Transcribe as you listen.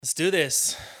Let's do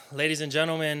this. Ladies and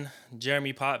gentlemen,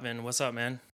 Jeremy Potvin. What's up,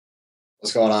 man?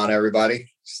 What's going on,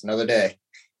 everybody? Just another day.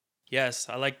 Yes,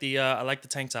 I like the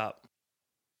tank top.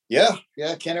 Yeah.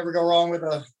 Can't ever go wrong with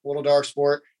a little dark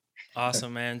sport.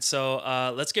 Awesome, man. So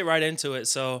let's get right into it.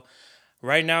 So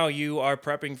right now you are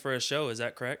prepping for a show, is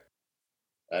that correct?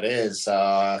 That is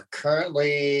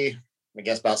currently, I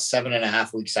guess, about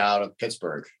 7.5 weeks out of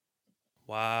Pittsburgh.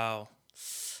 Wow.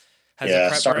 Has the Yeah,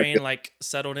 prep started. brain like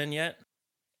settled in yet?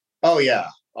 Oh yeah.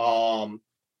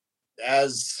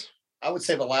 As I would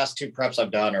say, the last two preps I've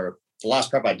done, or the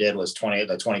last prep I did was the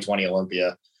 2020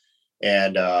 Olympia,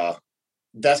 and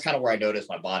that's kind of where I noticed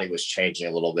my body was changing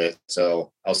a little bit.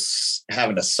 So I was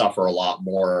having to suffer a lot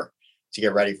more to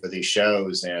get ready for these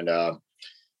shows, and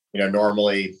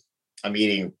normally I'm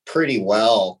eating pretty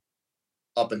well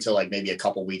up until like maybe a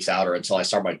couple weeks out or until I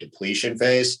start my depletion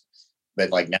phase.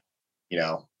 But like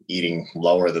now, eating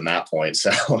lower than that point.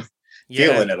 So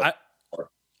Yeah, feeling it.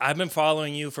 I've been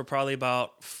following you for probably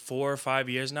about 4 or 5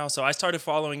 years now. So I started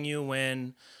following you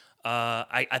when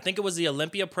I think it was the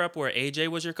Olympia prep where AJ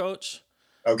was your coach.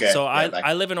 Okay. So Yeah.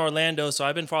 I live in Orlando, so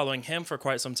I've been following him for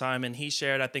quite some time, and he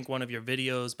shared, I think, one of your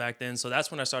videos back then. So that's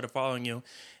when I started following you.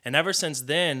 And ever since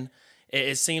then,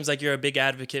 it seems like you're a big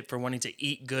advocate for wanting to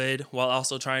eat good while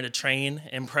also trying to train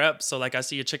and prep. So like I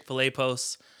see your Chick-fil-A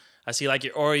posts, I see like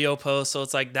your Oreo posts. So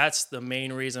it's like that's the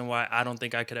main reason why I don't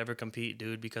think I could ever compete,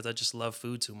 dude, because I just love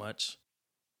food too much.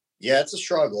 Yeah, it's a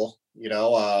struggle.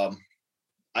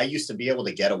 I used to be able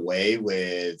to get away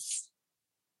with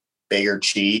bigger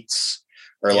cheats,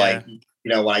 or Yeah. like,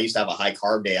 when I used to have a high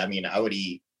carb day, I mean, I would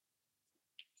eat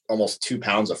almost 2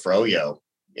 pounds of froyo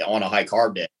on a high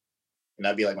carb day, and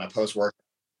that'd be like my post work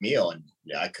meal. And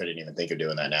yeah, I couldn't even think of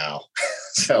doing that now.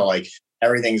 So like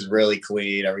everything's really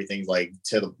clean, everything's like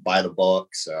by the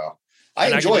book. So I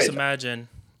And I could enjoy just it. imagine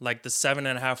like the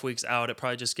 7.5 weeks out, it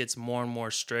probably just gets more and more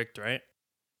strict, right?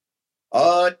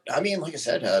 I mean, like I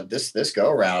said, this go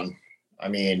around, I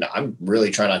mean, I'm really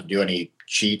trying not to do any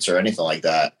cheats or anything like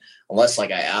that, unless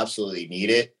like I absolutely need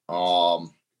it. I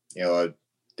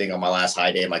think on my last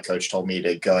high day, my coach told me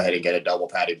to go ahead and get a double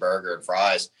patty burger and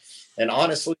fries, and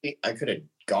honestly, I could have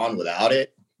gone without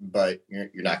it, but you're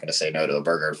not going to say no to a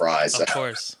burger and fries. So, Of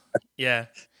course. Yeah.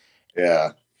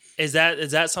 yeah. Is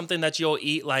that something that you'll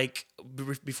eat like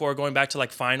before going back to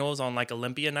like finals on like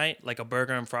Olympia night, like a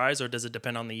burger and fries, or does it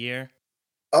depend on the year?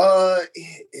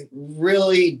 It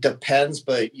really depends,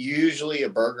 but usually a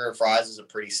burger and fries is a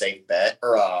pretty safe bet.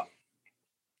 Or I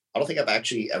don't think I've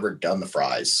actually ever done the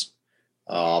fries.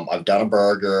 I've done a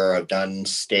burger, I've done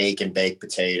steak and baked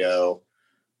potato,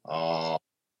 um,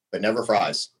 but never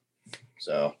fries.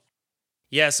 So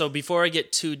Yeah, so before I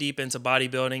get too deep into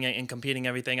bodybuilding and competing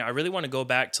everything, I really want to go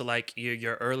back to like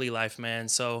your early life, man.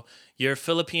 So you're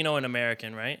Filipino and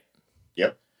American, right?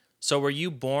 yep. So were you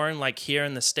born like here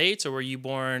in the States or were you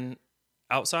born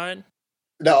outside?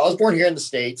 No, I was born here in the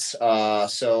States.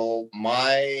 So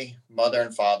my mother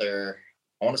and father,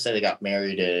 I want to say they got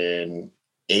married in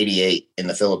 '88 in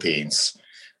the Philippines.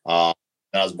 Um,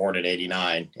 and I was born in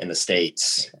 '89 in the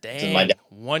States. So my Dang, dad,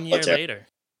 1 year military. later.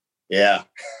 Yeah,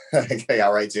 I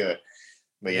got right to it.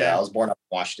 But yeah, I Yeah. was born up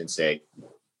in Washington State.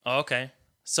 Oh, okay.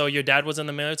 So your dad was in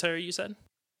the military, you said?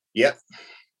 Yep.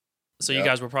 So you Yep.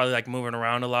 guys were probably like moving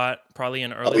around a lot, probably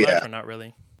in Oh early yeah. life or not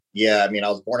really? Yeah. I mean, I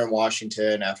was born in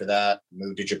Washington. After that,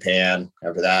 moved to Japan.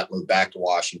 After that, moved back to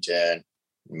Washington,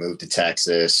 moved to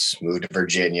Texas, moved to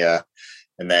Virginia.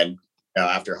 And then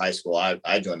after high school,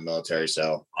 I joined the military.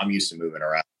 So I'm used to moving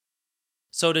around.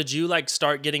 So did you like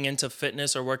start getting into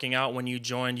fitness or working out when you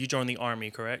joined the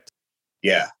army, correct?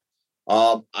 Yeah.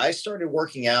 I started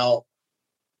working out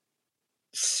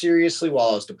seriously while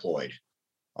I was deployed.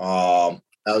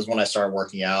 That was when I started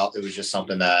working out. It was just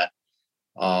something that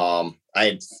I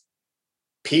had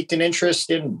peaked an interest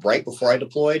in right before I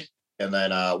deployed. And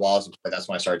then while I was deployed, that's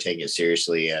when I started taking it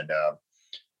seriously. And,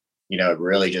 it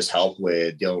really just helped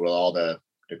with dealing with all the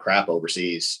crap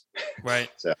overseas. Right.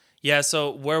 So, Yeah,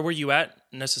 so where were you at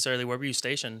necessarily? Where were you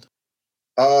stationed?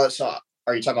 so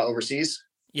are you talking about overseas?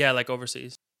 Yeah, like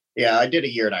overseas. Yeah, I did a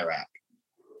year in Iraq.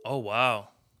 Oh, wow.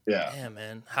 Yeah. Damn,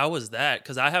 man. How was that?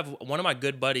 Because I have one of my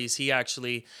good buddies. He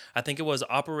actually, I think it was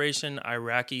Operation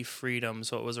Iraqi Freedom.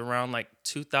 So it was around like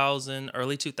 2000,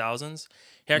 early 2000s.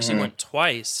 He actually Hmm. went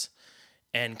twice.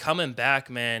 And coming back,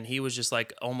 man, he was just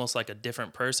like almost like a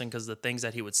different person because the things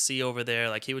that he would see over there,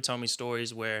 like he would tell me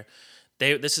stories where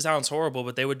sounds horrible,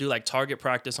 but they would do like target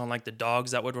practice on like the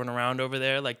dogs that would run around over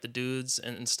there, like the dudes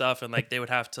and stuff. And like they would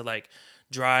have to like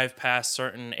drive past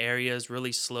certain areas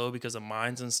really slow because of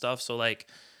mines and stuff. So like,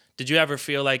 did you ever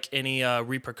feel like any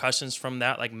repercussions from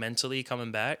that, like mentally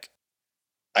coming back?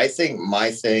 I think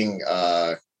my thing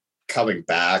coming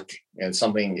back and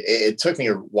something it took me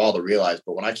a while to realize,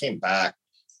 but when I came back,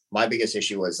 my biggest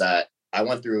issue was that I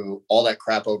went through all that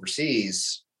crap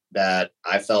overseas that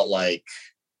I felt like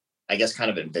I guess kind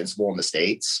of invincible in the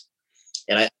States.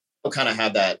 And I kind of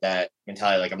have that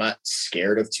mentality, like I'm not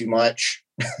scared of too much.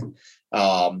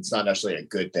 It's not necessarily a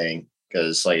good thing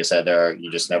because, like I said,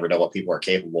 you just never know what people are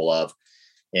capable of.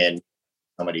 And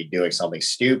somebody doing something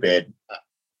stupid,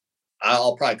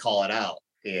 I'll probably call it out.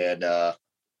 And not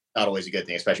always a good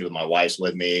thing, especially with my wife's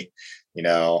with me.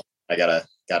 I gotta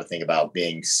think about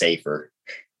being safer.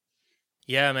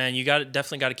 Yeah, man, you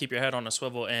definitely got to keep your head on a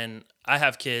swivel. And I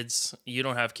have kids, you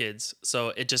don't have kids, so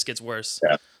it just gets worse.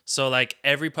 Yeah. So like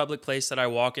every public place that I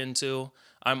walk into,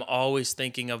 I'm always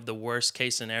thinking of the worst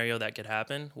case scenario that could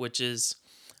happen, which is,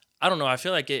 I don't know, I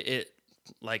feel like it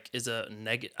like is a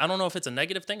negative. I don't know if it's a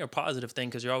negative thing or positive thing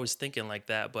because you're always thinking like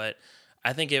that, but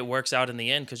I think it works out in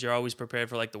the end because you're always prepared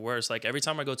for like the worst. Like every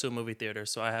time I go to a movie theater,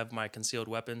 so I have my concealed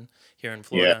weapon here in Yeah.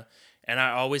 Florida, and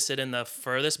I always sit in the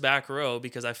furthest back row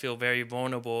because I feel very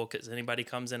vulnerable because anybody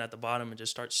comes in at the bottom and just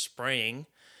starts spraying.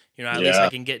 At least I Yeah.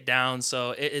 can get down.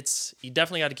 So it's you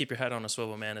definitely got to keep your head on a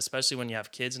swivel, man. Especially when you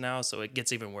have kids now. So it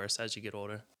gets even worse as you get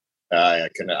older. I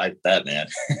couldn't, I bet, man.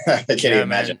 I can't even Yeah,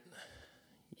 imagine.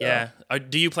 man. Yeah.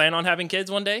 Do you plan on having kids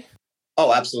one day?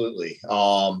 Oh, absolutely.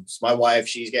 So my wife,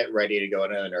 she's getting ready to go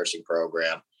into a nursing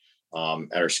program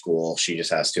at her school. She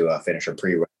just has to finish her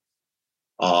pre.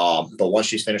 But once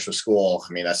she's finished with school,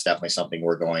 I mean, that's definitely something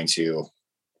we're going to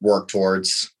work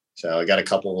towards. So I got a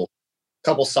couple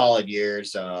solid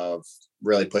years of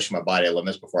really pushing my body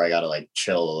limits before I got to like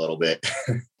chill a little bit.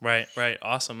 Right, right.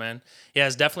 Awesome, man. Yeah,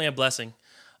 it's definitely a blessing.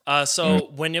 Mm.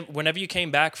 So whenever you came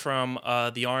back from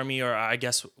the army, or I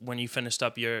guess when you finished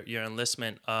up your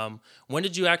enlistment, when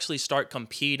did you actually start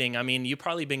competing? I mean, you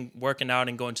probably been working out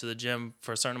and going to the gym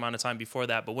for a certain amount of time before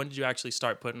that, but when did you actually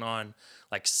start putting on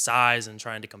like size and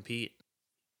trying to compete?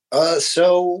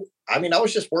 So I mean, I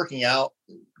was just working out,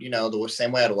 the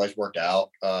same way I'd always worked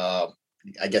out.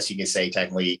 I guess you could say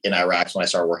technically in Iraq when I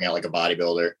started working out like a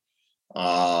bodybuilder.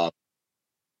 Um,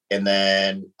 and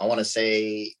then I want to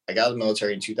say I got out of the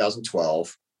military in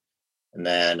 2012, and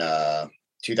then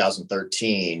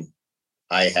 2013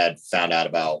 I had found out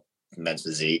about men's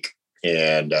physique,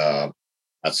 and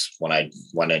that's when I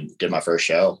went and did my first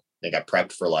show. I think I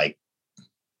prepped for like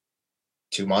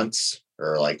 2 months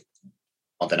or like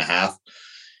month and a half,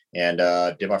 and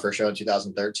did my first show in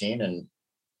 2013, and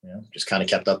just kind of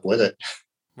kept up with it.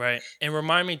 Right. And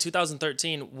remind me,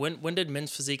 2013, when did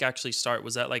men's physique actually start?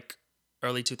 Was that like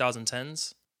early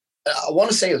 2010s? I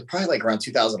want to say it was probably like around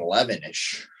 2011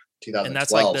 ish, And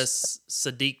that's like 2012. the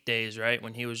Sadiq days, right?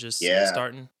 When he was just Yeah.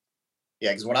 starting.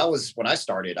 Yeah, because when I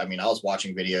started, I mean, I was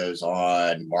watching videos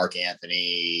on Mark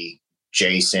Anthony,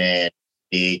 Jason,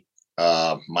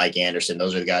 Mike Anderson.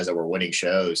 Those are the guys that were winning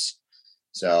shows.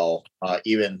 So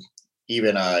even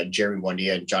Jeremy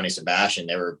Buendia and Johnny Sebastian,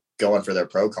 they were going for their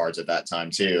pro cards at that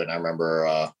time too. And I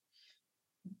remember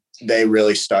they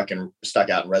really stuck out and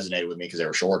resonated with me because they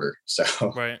were shorter.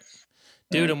 So Right.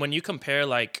 Dude, and when you compare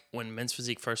like when men's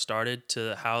physique first started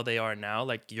to how they are now,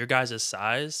 like your guys'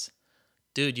 size,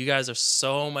 dude, you guys are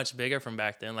so much bigger from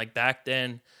back then. Like back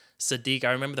then, Sadiq,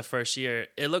 I remember the first year,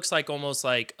 it looks like almost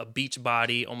like a beach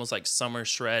body, almost like summer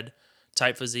shred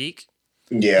type physique.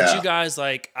 But you yeah, guys,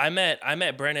 like, I met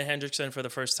Brandon Hendrickson for the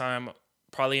first time,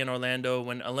 probably in Orlando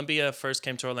when Olympia first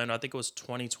came to Orlando. I think it was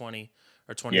 2020 or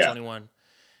yeah. 2021.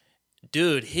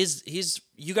 Dude,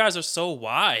 you guys are so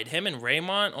wide. Him and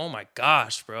Raymond, oh my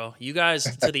gosh, bro. You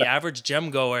guys, to the average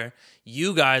gym goer,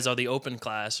 you guys are the open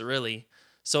class, really.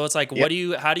 So it's like,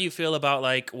 Yeah, how do you feel about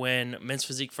like when men's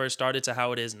physique first started to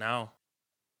how it is now?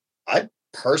 I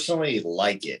personally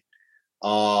like it.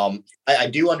 I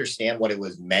do understand what it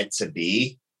was meant to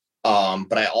be,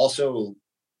 but I also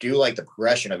do like the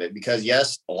progression of it because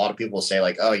yes, a lot of people say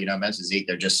like, oh, men's physique,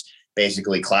 they're just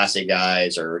basically classic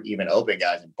guys or even open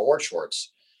guys in board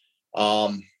shorts.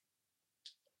 Um,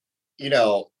 you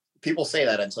know, People say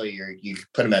that until you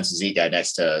put a men's physique guy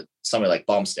next to somebody like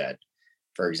Bumstead,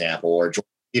 for example, or Jordan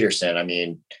Peterson. I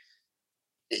mean,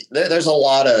 there's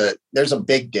a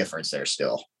big difference there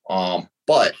still.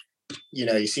 But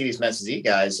you see these men's physique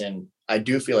guys, and I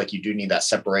do feel like you do need that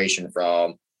separation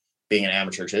from being an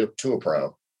amateur to a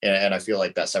pro. And I feel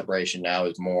like that separation now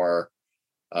is more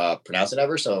pronounced than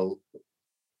ever. So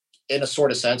in a sort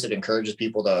of sense, it encourages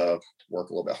people to work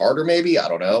a little bit harder, maybe. I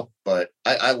don't know. But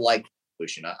I like the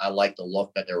evolution. I like the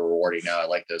look that they're rewarding now. I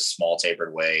like the small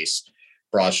tapered waist,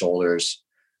 broad shoulders.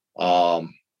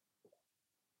 Um,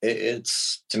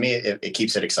 it's to me, it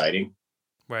keeps it exciting.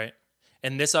 Right.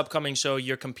 In this upcoming show,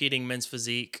 you're competing men's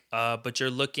physique, but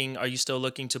are you still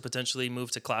looking to potentially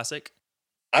move to classic?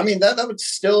 I mean, that would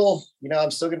still, I'm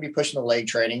still going to be pushing the leg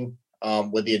training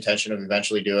with the intention of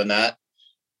eventually doing that.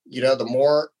 The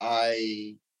more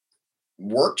I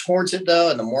work towards it though,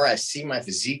 and the more I see my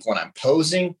physique when I'm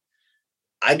posing,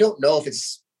 I don't know if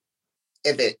it's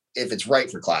right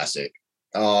for classic.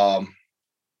 I'm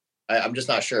just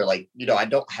not sure. Like, I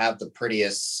don't have the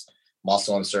prettiest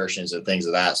muscle insertions and things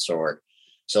of that sort.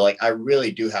 So like, I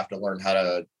really do have to learn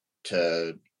how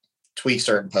to tweak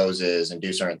certain poses and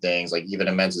do certain things. Like even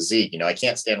in men's physique, I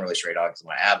can't stand really straight on because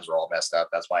my abs are all messed up.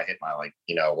 That's why I hit my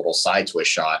little side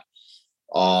twist shot.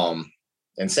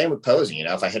 And same with posing,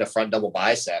 if I hit a front double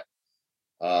bicep,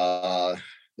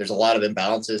 there's a lot of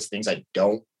imbalances, things I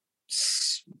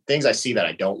see that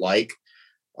I don't like.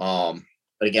 But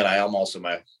again, I am also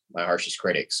my harshest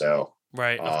critic. So,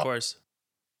 Right. Of course.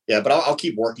 Yeah, but I'll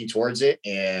keep working towards it.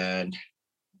 And,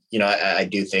 I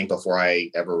do think before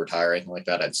I ever retire or anything like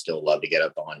that, I'd still love to get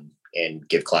up on and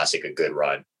give classic a good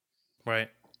run. Right.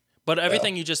 But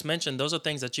everything you just mentioned, those are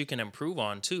things that you can improve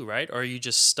on too, right? Or are you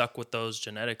just stuck with those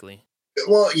genetically?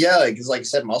 Well, yeah, because like I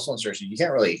said, muscle insertion, you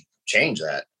can't really change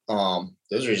that.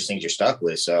 Those are just things you're stuck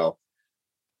with. So,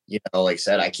 like I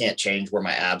said, I can't change where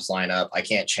my abs line up. I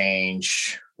can't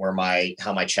change how my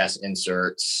chest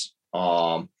inserts.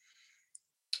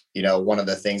 One of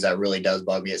the things that really does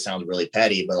bug me, it sounds really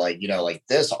petty, but like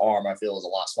this arm, I feel is a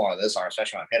lot smaller than this arm,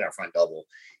 especially when I'm hitting a front double.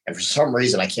 And for some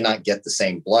reason, I cannot get the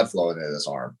same blood flow into this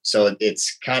arm. So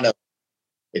it's kind of,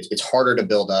 it's harder to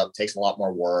build up, takes a lot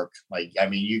more work. Like, I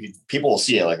mean, people will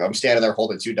see it. Like I'm standing there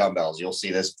holding 2 dumbbells. You'll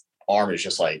see this arm is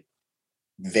just like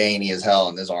veiny as hell.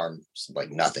 And this arm is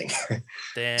like nothing.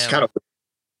 Damn. It's kind of,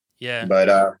 yeah.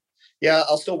 But yeah,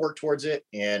 I'll still work towards it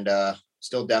and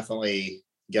still definitely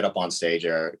get up on stage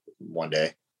one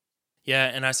day. Yeah,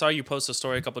 and I saw you post a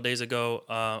story a couple of days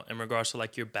ago in regards to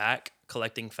like your back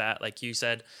collecting fat. Like you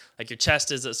said, like your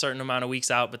chest is a certain amount of weeks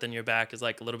out, but then your back is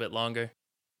like a little bit longer.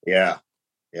 Yeah,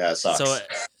 it sucks.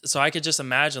 So I could just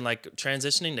imagine like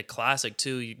transitioning to classic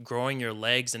too, growing your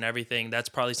legs and everything. That's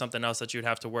probably something else that you'd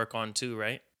have to work on too,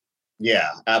 right? Yeah,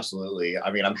 absolutely.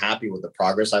 I mean, I'm happy with the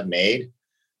progress I've made.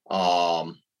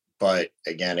 But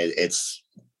again,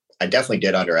 I definitely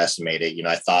did underestimate it.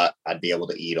 I thought I'd be able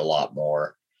to eat a lot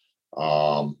more.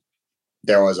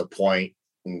 There was a point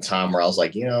in time where I was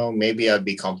like, maybe I'd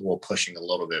be comfortable pushing a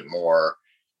little bit more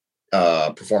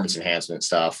performance enhancement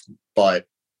stuff. But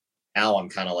now I'm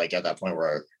kind of like at that point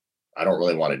where I don't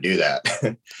really want to do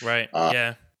that. Right.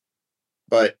 Yeah.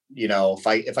 But if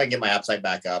I can get my appetite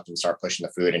back up and start pushing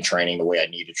the food and training the way I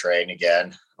need to train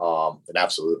again, then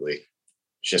absolutely.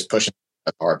 It's just pushing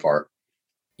the hard part.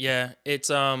 Yeah, it's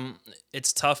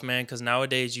tough, man, because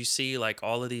nowadays you see like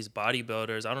all of these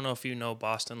bodybuilders. I don't know if you know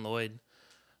Boston Lloyd.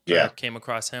 Yeah. Came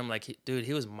across him. Like, dude,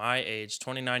 he was my age,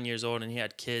 29 years old, and he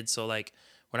had kids. So like,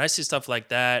 when I see stuff like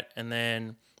that, and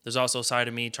then there's also a side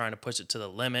of me trying to push it to the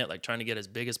limit, like trying to get as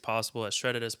big as possible, as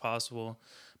shredded as possible.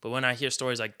 But when I hear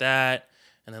stories like that,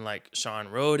 and then like Sean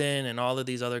Roden and all of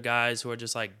these other guys who are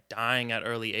just like dying at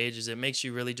early ages, it makes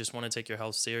you really just want to take your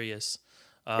health serious.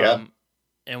 Yeah.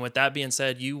 And with that being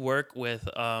said, you work with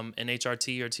an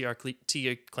HRT or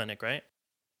TRT clinic, right?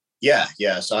 Yeah.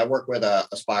 So I work with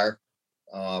Aspire,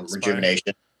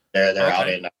 Rejuvenation. They're out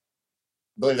in, I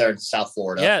believe they're in South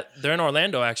Florida. Yeah, they're in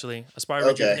Orlando actually. Aspire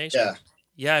Rejuvenation. Yeah.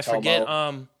 Yeah, I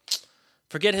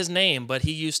forget his name, but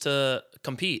he used to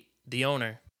compete. The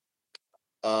owner.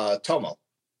 Tomo.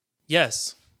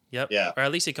 Yes. Yep. Yeah. Or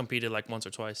at least he competed like once or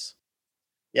twice.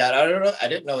 Yeah, I don't know. I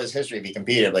didn't know his history if he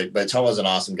competed, but Tomo's an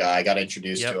awesome guy. I got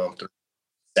introduced to him through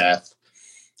Seth.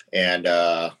 And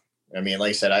I mean,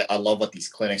 like I said, I love what these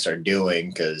clinics are doing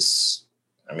because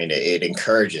I mean it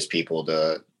encourages people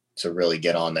to really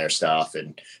get on their stuff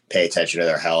and pay attention to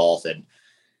their health. And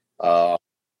like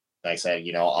I said,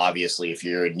 obviously if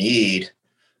you're in need,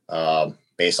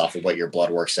 based off of what your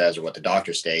blood work says or what the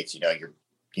doctor states, you know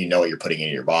what you're putting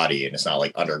in your body, and it's not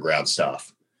like underground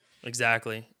stuff.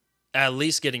 Exactly. At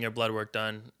least getting your blood work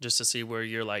done just to see where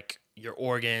your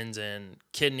organs and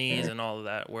kidneys and all of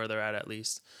that, where they're at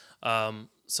least.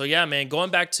 So yeah, man,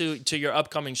 going back to your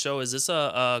upcoming show, is this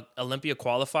a Olympia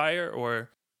qualifier or?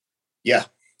 Yeah.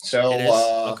 So, it is?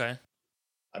 Okay.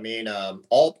 I mean,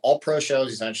 all pro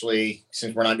shows, essentially,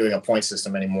 since we're not doing a point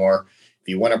system anymore, if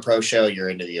you win a pro show, you're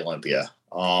into the Olympia.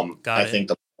 I think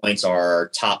the points are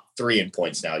top 3 in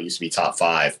points now. It used to be top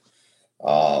 5.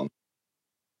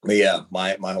 But yeah,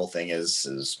 my whole thing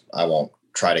is I won't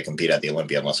try to compete at the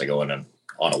Olympia unless I go in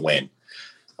on a win.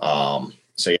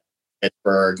 So yeah,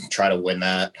 Pittsburgh, try to win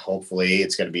that. Hopefully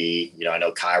it's going to be, I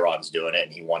know Chiron's doing it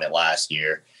and he won it last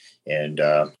year. and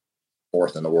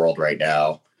fourth in the world right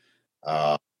now.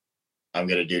 Uh, I'm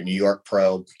going to do New York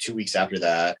Pro 2 weeks after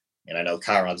that. And I know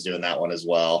Chiron's doing that one as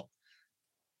well.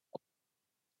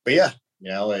 But yeah,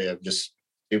 I'm just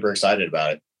super excited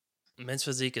about it. Men's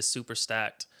physique is super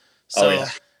stacked. Oh yeah.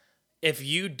 So if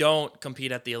you don't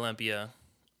compete at the Olympia,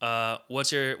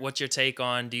 what's your take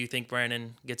on? Do you think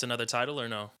Brandon gets another title or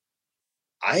no?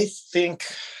 I think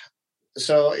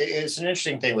so. It's an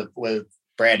interesting thing with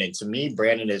Brandon. To me,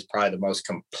 Brandon is probably the most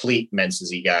complete men's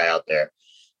physique guy out there.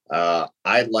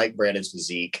 I like Brandon's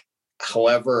physique.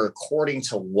 However, according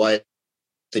to what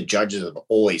the judges have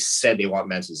always said they want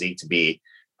men's physique to be,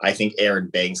 I think Aaron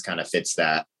Banks kind of fits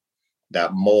that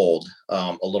mold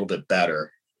a little bit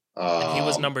better. And he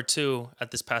was number 2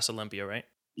 at this past Olympia, right?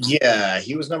 Yeah,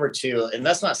 he was number 2, and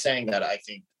that's not saying that I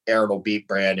think Aaron will beat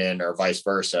Brandon or vice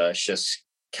versa. It's just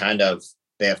kind of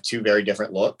they have two very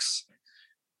different looks,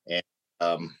 and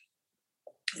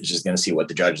it's just going to see what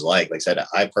the judges like. Like I said,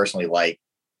 I personally like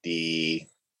the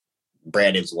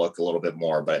Brandon's look a little bit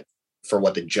more, but for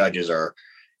what the judges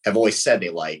have always said they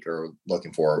like or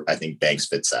looking for, I think Banks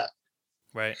fits that.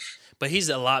 Right. But he's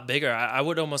a lot bigger. I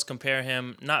would almost compare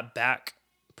him, not back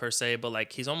per se, but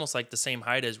like he's almost like the same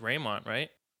height as Raymond, right?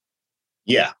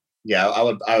 Yeah. Yeah.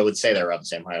 I would say they're around the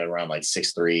same height, around like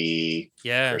 6'3"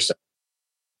 Yeah. or so.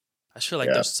 I feel like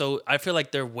Yeah. I feel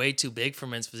like they're way too big for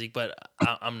men's physique, but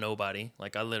I'm nobody.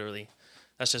 Like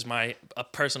that's just a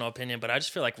personal opinion, but I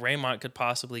just feel like Raymond could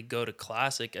possibly go to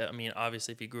classic. I mean,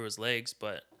 obviously if he grew his legs,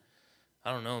 but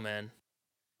I don't know, man.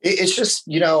 It's just,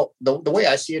 the way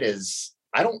I see it is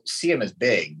I don't see him as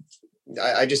big.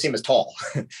 I just see him as tall,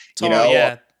 Tall,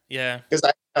 yeah. Yeah. because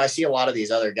I see a lot of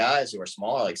these other guys who are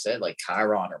smaller, like I said, like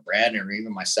Chiron or Brandon or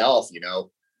even myself,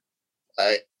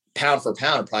 pound for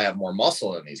pound probably have more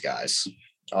muscle than these guys.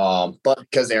 But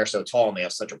because they are so tall and they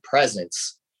have such a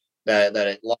presence that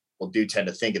people do tend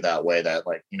to think of that way, that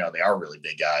like, they are really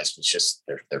big guys. It's just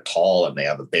they're tall and they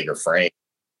have a bigger frame.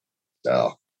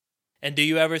 So And do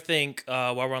you ever think,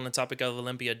 while we're on the topic of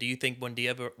Olympia, do you think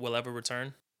Buendia will ever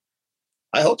return?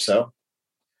 I hope so.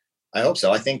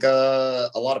 I think a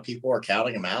lot of people are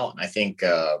counting him out, and I think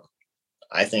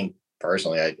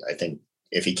personally, I think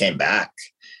if he came back,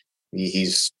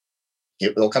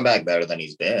 he'll come back better than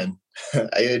he's been.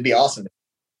 It'd be awesome.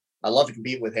 I'd love to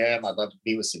compete with him. I'd love to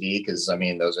compete with Sadiq because I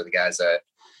mean those are the guys that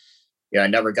I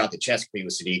never got the chance to compete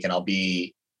with Sadiq, and I'll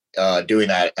be doing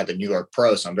that at the New York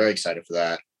Pro. So I'm very excited for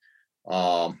that.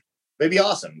 It'd be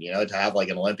awesome, to have like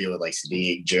an Olympia with like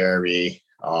Sadiq, Jeremy,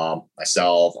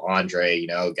 myself, Andre,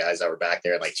 guys that were back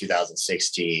there in like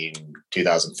 2016,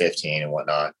 2015 and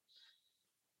whatnot.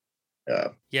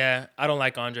 Yeah, I don't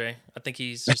like Andre. I think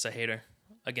he's just a hater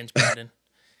against Brandon.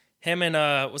 Him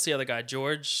and what's the other guy?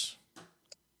 George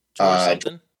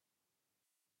something.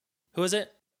 Who is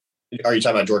it? Are you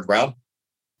talking about George Brown?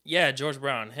 Yeah, George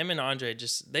Brown. Him and Andre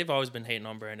they've always been hating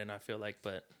on Brandon, I feel like,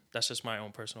 but that's just my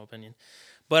own personal opinion.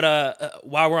 But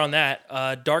while we're on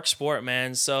that, Dark Sport,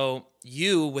 man. So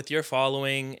you, with your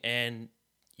following and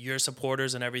your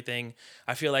supporters and everything,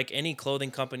 I feel like any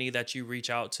clothing company that you reach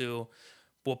out to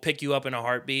will pick you up in a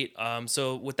heartbeat.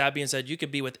 So with that being said, you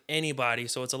could be with anybody.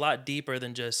 So it's a lot deeper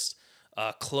than just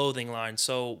a clothing line.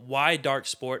 So why Dark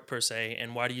Sport per se,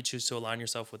 and why do you choose to align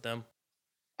yourself with them?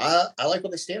 I like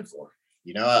what they stand for.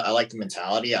 I like the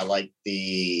mentality. I like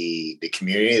the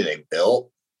community they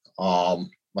built.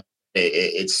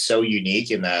 It's so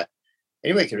unique in that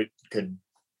anybody could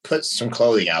put some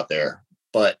clothing out there,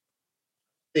 but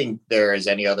I think there is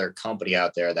any other company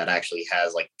out there that actually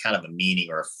has like kind of a meaning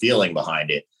or a feeling behind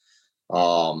it.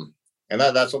 And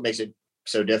that's what makes it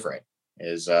so different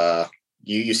is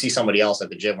you see somebody else at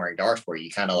the gym wearing Dark Sport, you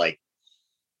kind of like,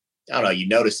 I don't know, you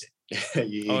notice it.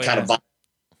 you kind of vibe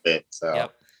it. So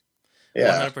yep.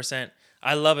 Yeah. 100%.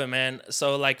 I love it, man.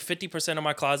 So like 50% of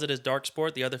my closet is Dark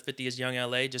Sport. The other 50 is Young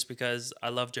LA just because I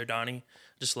love Giordani.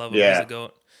 Just love him. Yeah. He's a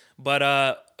GOAT. But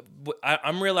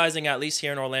I'm realizing, at least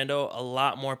here in Orlando, a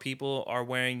lot more people are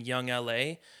wearing Young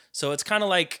LA. So it's kind of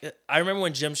like, I remember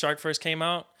when Gymshark first came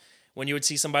out, when you would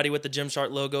see somebody with the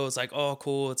Gymshark logo, it's like, oh,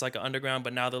 cool. It's like an underground,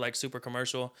 but now they're like super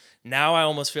commercial. Now I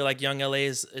almost feel like Young LA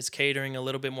is catering a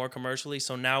little bit more commercially.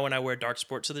 So now when I wear Dark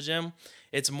Sport to the gym,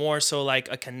 it's more so like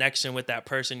a connection with that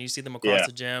person. You see them across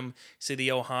the gym, see the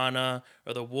Ohana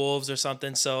or the Wolves or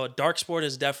something. So Dark Sport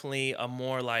is definitely a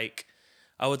more like,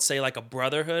 I would say like a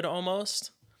brotherhood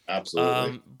almost.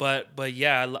 Absolutely. But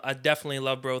yeah, I definitely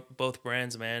love both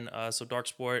brands, man. So Dark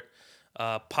Sport,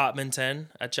 Potvin 10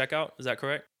 at checkout. Is that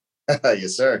correct?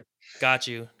 Yes, sir. Got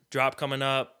you. Drop coming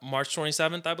up March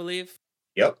 27th, I believe.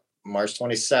 Yep. March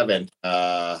 27th.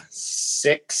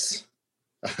 6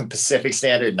 Pacific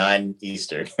Standard, 9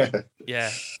 Eastern.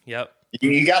 Yeah. Yep.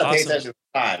 You got to pay Awesome. attention to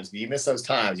the times. If you miss those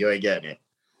times, you ain't getting it.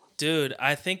 Dude,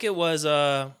 I think it was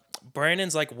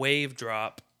Brandon's like wave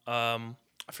drop. I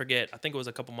forget. I think it was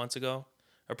a couple months ago,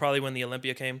 or probably when the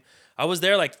Olympia came. I was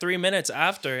there like 3 minutes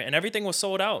after, and everything was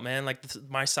sold out, man. Like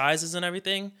my sizes and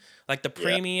everything, like the Yeah.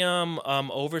 premium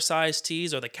oversized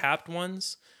tees or the capped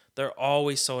ones, they're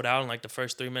always sold out in like the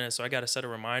first 3 minutes. So I got to set a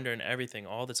reminder and everything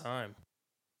all the time.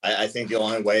 I think the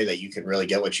only way that you can really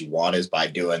get what you want is by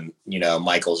doing,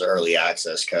 Michael's early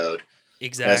access code.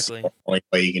 That's Exactly. the only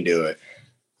way you can do it.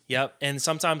 Yep. And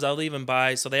sometimes I'll even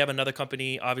buy. So they have another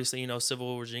company, obviously,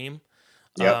 Civil Regime.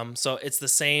 Yep. So it's the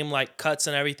same like cuts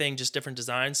and everything, just different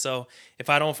designs. So if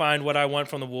I don't find what I want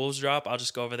from the Wolves drop, I'll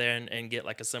just go over there and get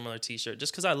like a similar T-shirt.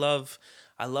 Just because I love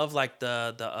like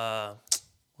the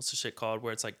what's the shit called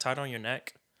where it's like tied on your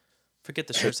neck. Forget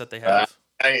the shirts that they have.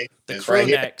 The It's crew right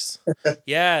here. necks.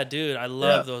 Yeah, dude, I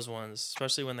love Yeah. those ones,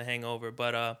 especially when they hang over.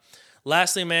 But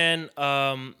lastly, man,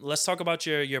 let's talk about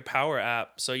your Power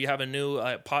app. So you have a new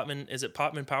Potvin. Is it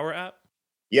Potvin Power app?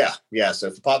 Yeah. So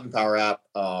the Potvin Power app,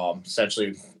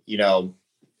 essentially,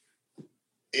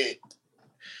 it,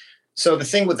 so the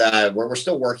thing with that, we're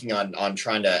still working on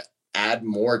trying to add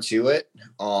more to it.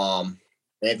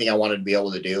 Anything I wanted to be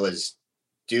able to do is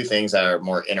do things that are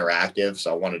more interactive.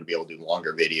 So I wanted to be able to do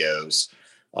longer videos,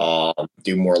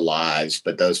 do more lives,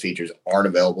 but those features aren't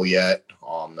available yet.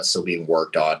 That's still being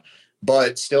worked on,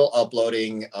 but still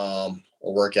uploading a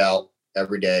workout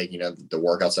every day. The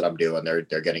workouts that I'm doing, they're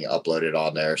getting uploaded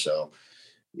on there. So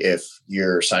if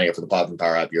you're signing up for the Potvin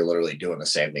Power app, you're literally doing the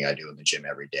same thing I do in the gym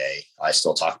every day. I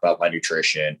still talk about my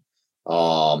nutrition,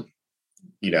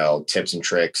 tips and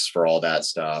tricks for all that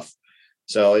stuff.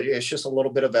 So it's just a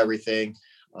little bit of everything.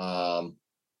 The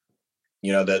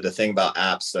thing about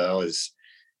apps though is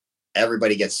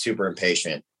everybody gets super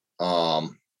impatient.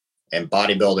 And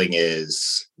bodybuilding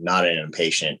is not an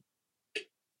impatient,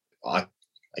 I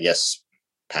guess,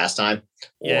 pastime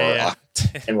or Yeah.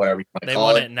 and whatever you want to They call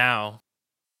want it. it now.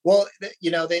 Well,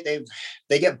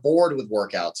 they get bored with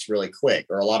workouts really quick,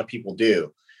 or a lot of people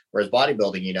do. Whereas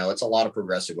bodybuilding, it's a lot of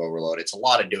progressive overload. It's a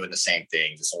lot of doing the same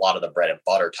things. It's a lot of the bread and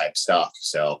butter type stuff.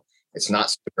 So it's not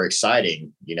super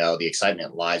exciting. The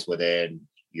excitement lies within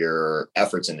your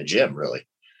efforts in the gym, really.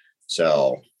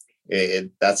 So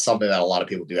that's something that a lot of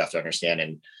people do have to understand.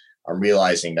 And I'm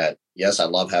realizing that, yes, I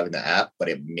love having the app, but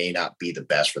it may not be the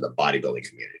best for the bodybuilding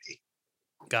community.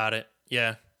 Got it.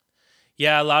 Yeah.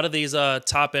 Yeah, a lot of these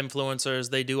top influencers,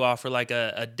 they do offer like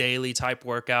a daily type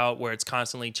workout where it's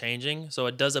constantly changing. So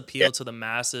it does Yeah. appeal to the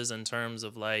masses in terms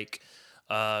of like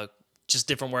just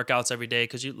different workouts every day.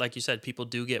 Because like you said, people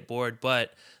do get bored.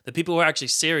 But the people who are actually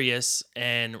serious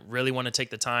and really want to take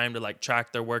the time to like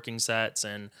track their working sets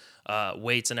and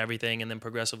weights and everything, and then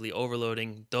progressively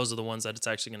overloading, those are the ones that it's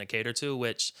actually going to cater to,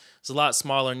 which is a lot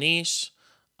smaller niche,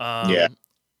 Yeah.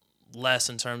 less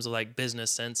in terms of like business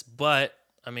sense. But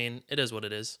I mean, it is what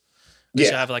it is. They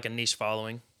should Yeah. have like a niche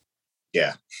following.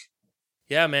 Yeah.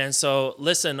 Yeah, man. So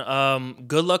listen,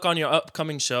 good luck on your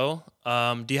upcoming show.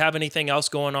 Do you have anything else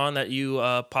going on that you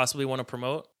possibly want to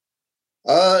promote?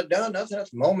 No, nothing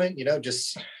at the moment.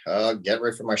 Just get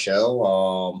ready for my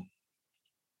show.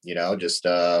 Just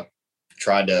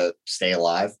trying to stay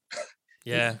alive.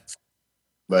 Yeah.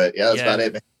 But yeah, that's Yeah. about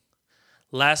it, man.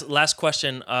 Last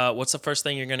question. What's the first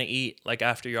thing you're gonna eat like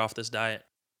after you're off this diet?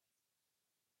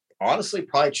 Honestly,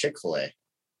 probably Chick-fil-A.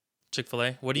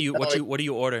 Chick-fil-A. You know, What do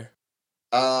you order?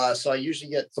 so I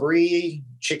usually get 3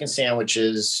 chicken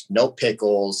sandwiches, no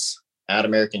pickles, add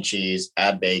American cheese,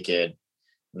 add bacon,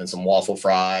 and then some waffle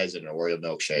fries and an Oreo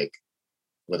milkshake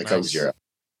with a Coke Nice. Zero.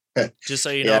 Just so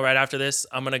you Yeah, know, right after this,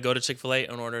 I'm gonna go to Chick-fil-A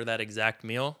and order that exact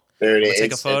meal. there it I'm gonna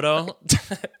take a is. photo.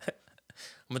 I'm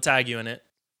gonna tag you in it.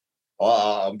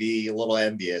 I'll be a little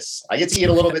envious. I get to eat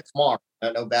a little bit tomorrow.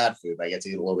 No bad food. But I get to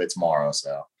eat a little bit tomorrow.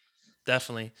 So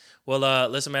Definitely. Well,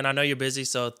 listen, man, I know you're busy,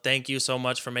 so thank you so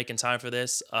much for making time for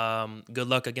this. Good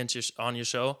luck on your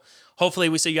show. Hopefully,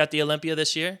 we see you at the Olympia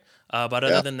this year. But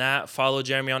other yeah, than that, follow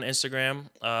Jeremy on Instagram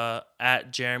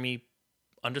at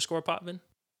Jeremy_Potvin.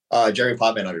 Jerry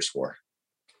Potvin _.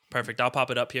 Perfect. I'll pop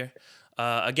it up here.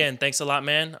 Again, thanks a lot,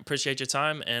 man. Appreciate your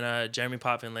time. And Jeremy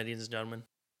Potvin, ladies and gentlemen.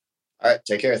 All right,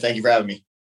 take care. Thank you for having me.